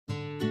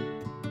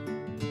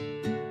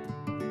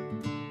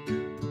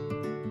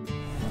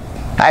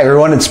Hi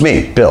everyone, it's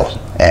me, Bill,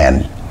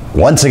 and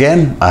once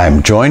again,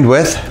 I'm joined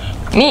with...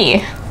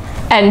 me.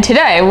 And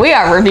today we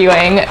are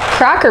reviewing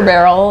Cracker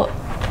Barrel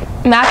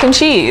mac and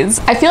cheese.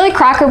 I feel like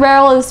Cracker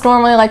Barrel is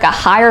normally like a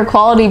higher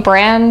quality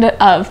brand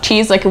of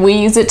cheese, like we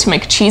use it to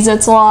make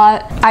Cheez-Its a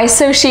lot. I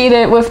associate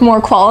it with more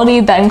quality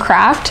than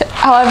Kraft.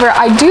 However,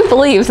 I do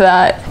believe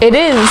that it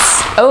is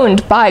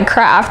owned by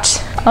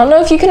Kraft. I don't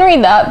know if you can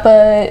read that,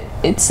 but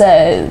it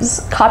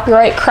says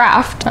copyright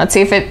Kraft. Let's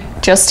see if it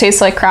just tastes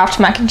like Kraft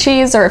mac and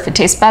cheese or if it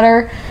tastes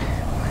better,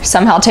 or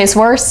somehow tastes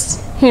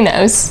worse. Who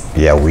knows?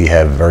 Yeah, we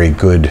have very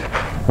good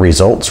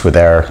results with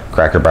our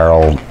Cracker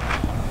Barrel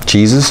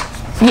cheeses.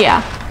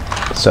 Yeah.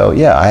 So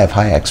yeah, I have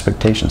high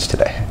expectations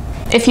today.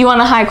 If you want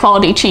a high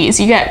quality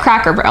cheese, you get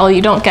Cracker Barrel.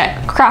 You don't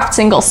get Kraft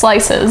single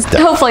slices.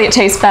 Hopefully it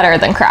tastes better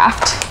than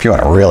Kraft. If you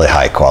want a really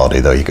high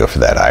quality though, you go for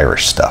that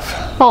Irish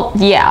stuff. Well,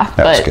 yeah.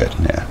 That was good,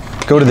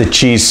 yeah. Go to the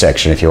cheese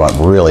section if you want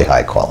really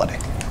high quality.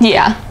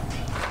 Yeah.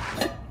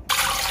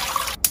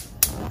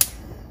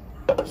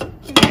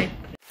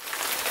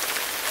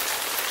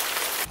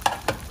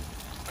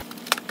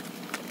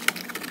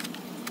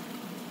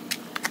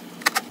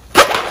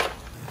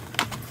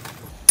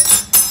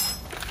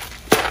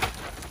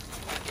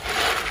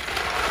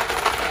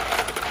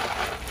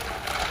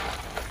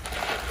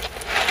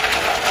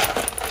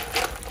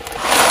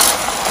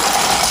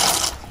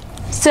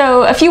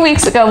 So a few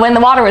weeks ago when the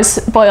water was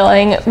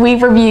boiling, we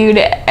reviewed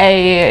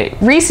a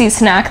Reeses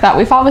snack that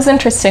we thought was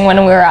interesting when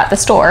we were at the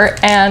store.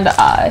 And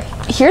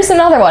here's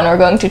another one we're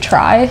going to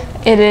try.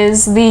 It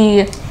is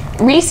the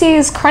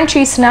Reeses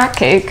Crunchy Snack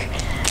Cake.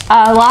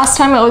 Last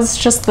time it was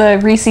just the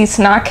Reeses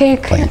Snack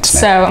Cake. Plain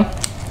snack.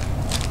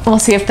 So we'll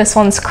see if this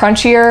one's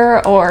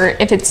crunchier or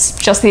if it's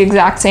just the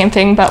exact same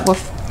thing but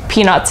with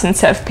peanuts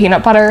instead of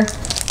peanut butter.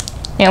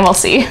 And we'll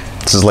see.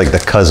 This is like the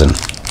cousin.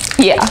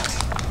 Yeah.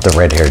 The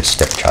red-haired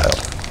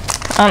stepchild.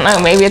 I don't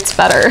know, maybe it's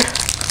better.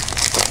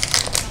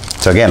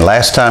 So again,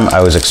 last time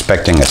I was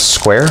expecting a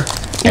square,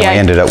 and we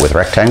ended up with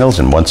rectangles,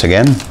 and once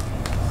again...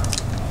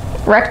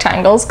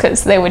 rectangles,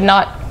 because they would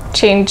not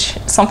change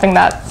something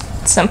that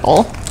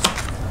simple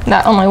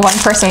that only one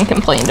person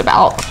complained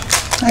about.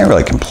 I didn't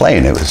really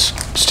complain, it was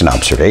just an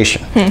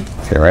observation.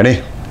 Okay,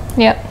 ready?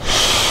 Yep.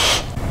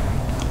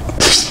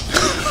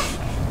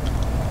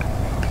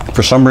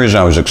 For some reason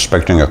I was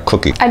expecting a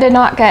cookie. I did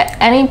not get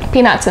any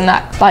peanuts in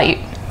that bite.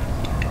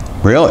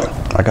 Really?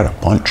 I got a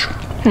bunch.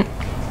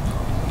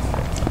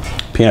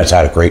 Peanuts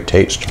had a great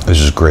taste. This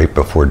is great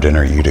before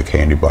dinner, you eat a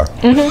candy bar.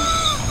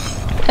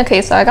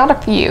 Okay, so I got a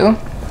few.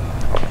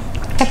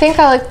 I think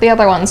I like the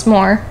other ones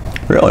more.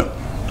 Really?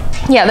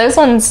 Yeah, those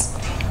ones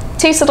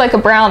tasted like a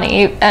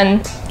brownie and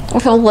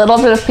with a little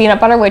bit of peanut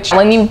butter, which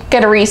when you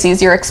get a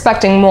Reese's, you're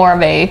expecting more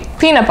of a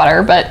peanut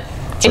butter, but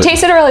it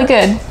tasted really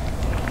good.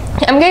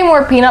 I'm getting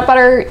more peanut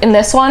butter in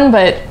this one,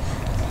 but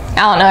I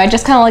don't know, I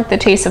just kind of like the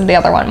taste of the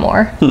other one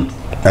more.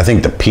 I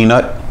think the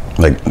peanut,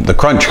 like the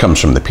crunch comes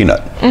from the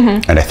peanut,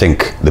 and I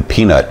think the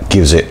peanut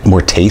gives it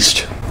more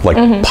taste, like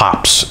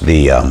pops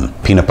the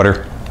peanut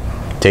butter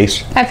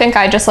taste. I think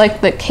I just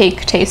like the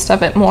cake taste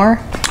of it more.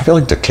 I feel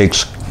like the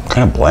cake's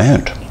kind of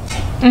bland.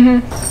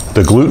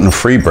 The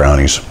gluten-free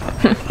brownies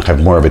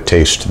have more of a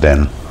taste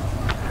than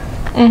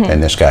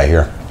this guy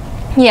here.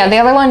 Yeah, the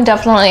other one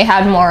definitely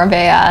had more of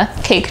a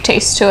cake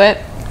taste to it,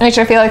 which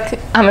I feel like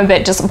I'm a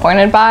bit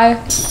disappointed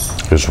by.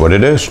 Is what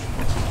it is.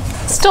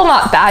 Still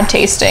not bad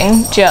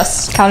tasting,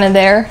 just kind of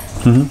there.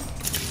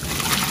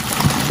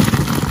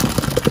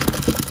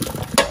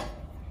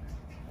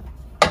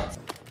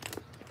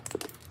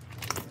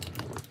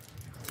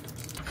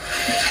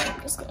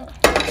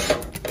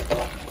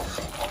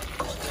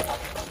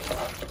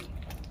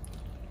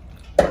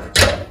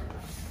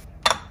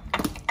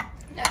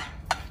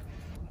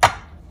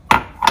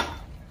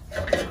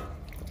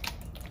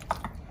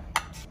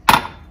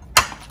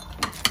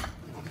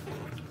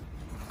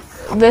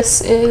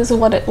 This is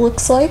what it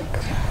looks like.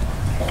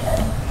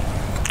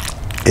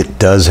 It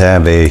does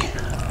have a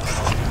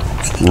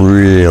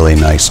really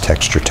nice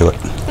texture to it.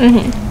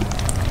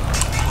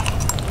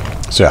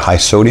 Is it high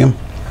sodium?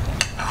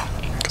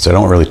 Because I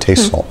don't really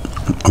taste salt.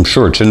 I'm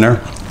sure it's in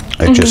there.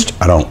 I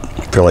don't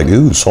feel like,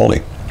 ooh,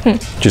 salty.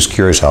 Just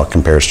curious how it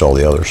compares to all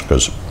the others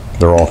because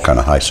they're all kind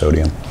of high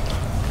sodium.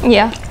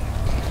 Yeah.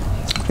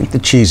 I think the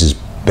cheese is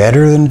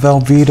better than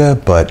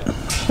Velveeta, but...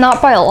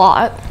 not by a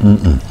lot.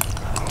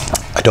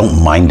 I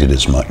don't mind it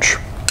as much.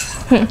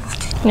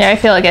 Yeah, I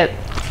feel like it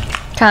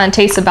kind of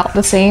tastes about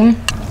the same.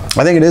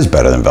 I think it is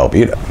better than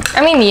Velveeta.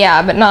 I mean,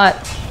 yeah, but not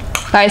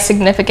by a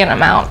significant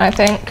amount, I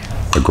think.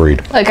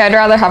 Agreed. Like, I'd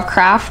rather have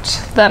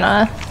Kraft than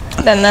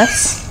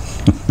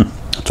this.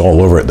 It's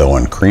all over it, though,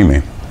 and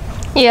creamy.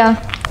 Yeah.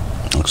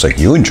 Looks like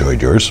you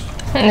enjoyed yours.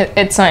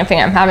 It's the only thing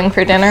I'm having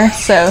for dinner,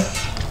 so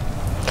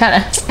kind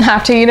of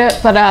have to eat it,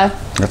 but...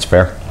 That's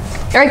fair.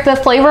 Like, the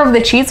flavor of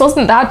the cheese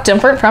wasn't that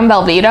different from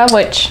Velveeta,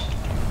 which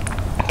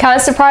kind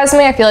of surprised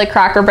me. I feel like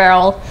Cracker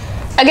Barrel,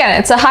 again,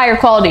 it's a higher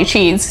quality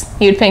cheese.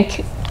 You'd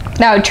think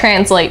that would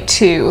translate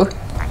to...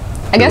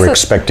 I guess we're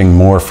expecting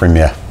more from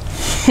you.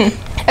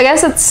 I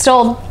guess it's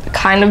still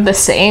kind of the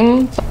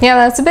same. Yeah,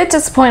 that's a bit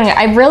disappointing.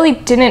 I really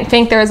didn't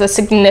think there was a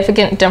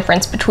significant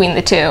difference between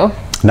the two.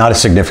 Not a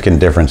significant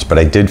difference, but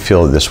I did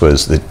feel that this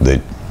was,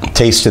 the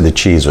taste of the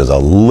cheese was a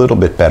little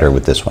bit better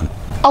with this one.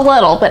 A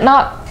little, but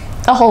not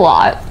a whole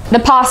lot. The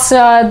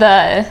pasta,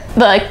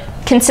 the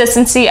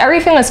consistency,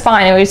 everything was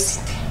fine. It was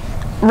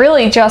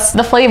really just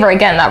the flavor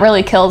again that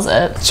really kills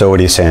it. So what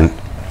are you saying?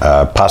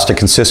 Pasta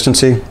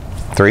consistency,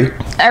 3?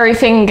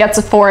 Everything gets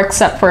a 4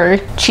 except for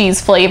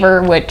cheese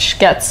flavor, which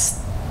gets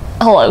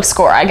a low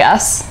score, I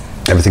guess.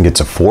 Everything gets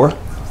a 4?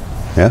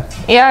 Yeah?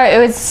 Yeah, it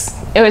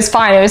was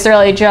fine. It was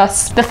really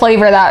just the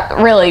flavor that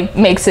really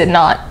makes it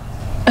not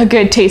a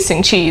good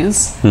tasting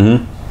cheese.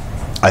 Mm-hmm.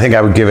 I think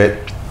I would give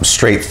it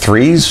straight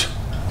 3s,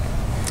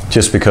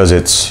 just because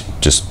it's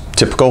just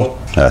typical.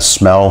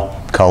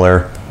 Smell,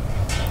 color,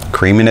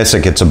 creaminess,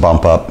 it gets a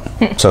bump up.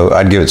 So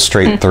I'd give it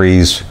straight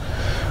 3s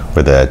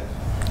with a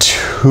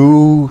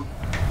 2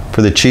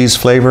 for the cheese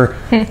flavor.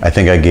 I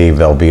think I gave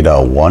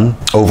Velveeta a 1.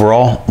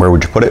 Overall, where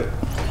would you put it?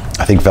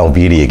 I think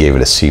Velveeta, you gave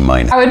it a C-.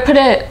 I would put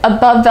it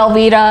above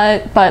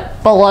Velveeta,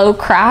 but below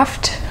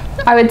Kraft,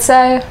 I would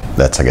say.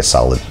 That's like a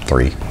solid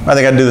 3. I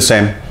think I'd do the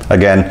same.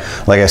 Again,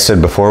 like I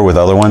said before with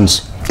other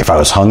ones, if I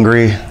was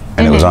hungry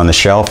and it was on the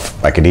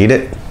shelf, I could eat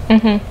it.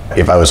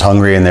 If I was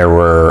hungry and there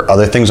were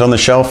other things on the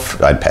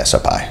shelf, I'd pass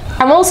up by.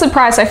 I'm a little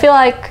surprised. I feel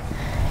like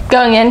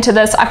going into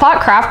this, I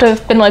thought Kraft would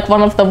have been like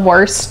one of the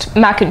worst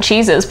mac and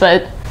cheeses,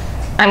 but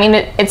I mean,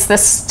 it's the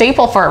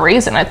staple for a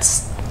reason.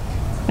 It's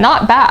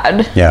not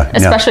bad. Yeah.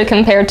 Especially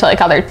compared to like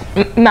other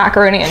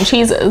macaroni and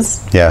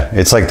cheeses. Yeah,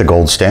 it's like the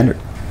gold standard.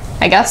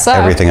 I guess so.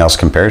 Everything else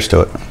compares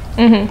to it.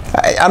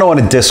 I don't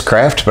want to diss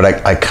Kraft, but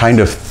I kind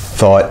of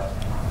thought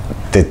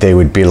that they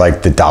would be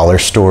like the dollar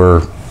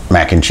store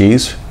mac and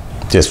cheese.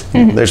 Just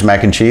there's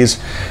mac and cheese,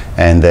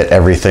 and that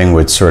everything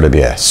would sort of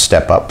be a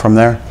step up from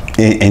there.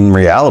 In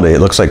reality, it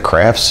looks like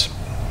Kraft's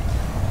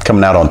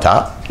coming out on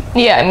top.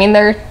 Yeah, I mean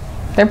they're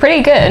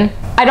pretty good.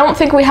 I don't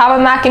think we have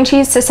a mac and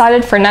cheese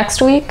decided for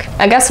next week.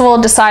 I guess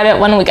we'll decide it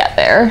when we get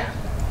there.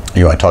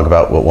 You want to talk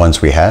about what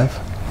ones we have?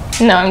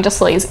 No, I'm just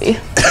lazy.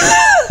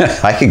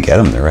 I could get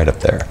them. They're right up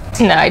there.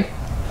 No, I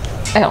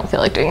don't feel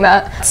like doing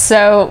that.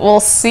 So we'll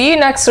see you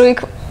next week.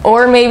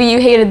 Or maybe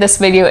you hated this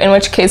video, in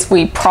which case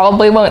we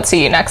probably won't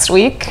see you next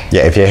week.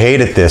 Yeah, if you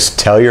hated this,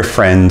 tell your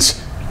friends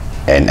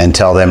and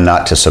tell them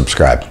not to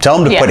subscribe. Tell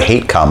them to put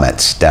hate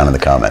comments down in the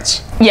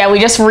comments. Yeah, we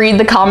just read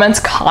the comments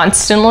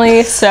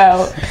constantly.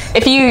 So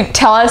if you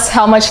tell us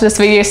how much this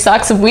video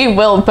sucks, we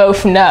will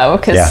both know,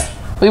 because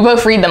we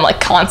both read them like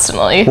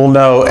constantly. We'll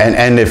know,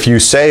 and if you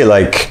say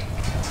like,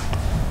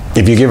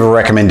 if you give a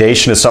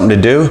recommendation of something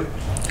to do,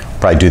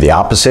 probably do the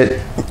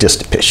opposite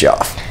just to piss you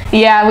off.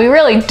 Yeah, we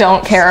really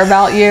don't care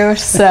about you,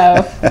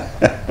 so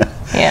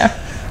yeah.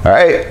 All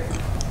right,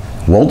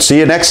 won't see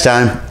you next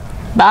time.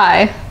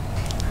 Bye.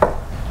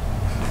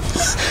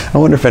 I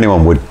wonder if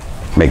anyone would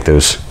make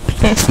those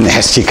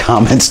nasty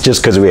comments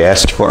just because we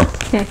asked for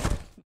them.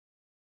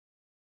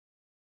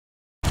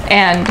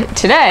 And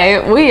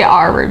today we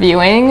are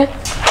reviewing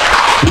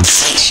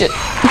shit.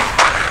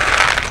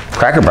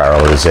 Cracker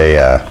Barrel is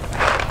a,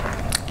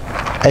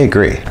 I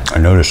agree. I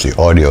notice the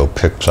audio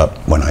picks up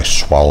when I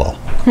swallow.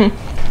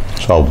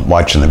 So I'm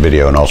watching the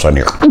video and all of a sudden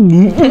you're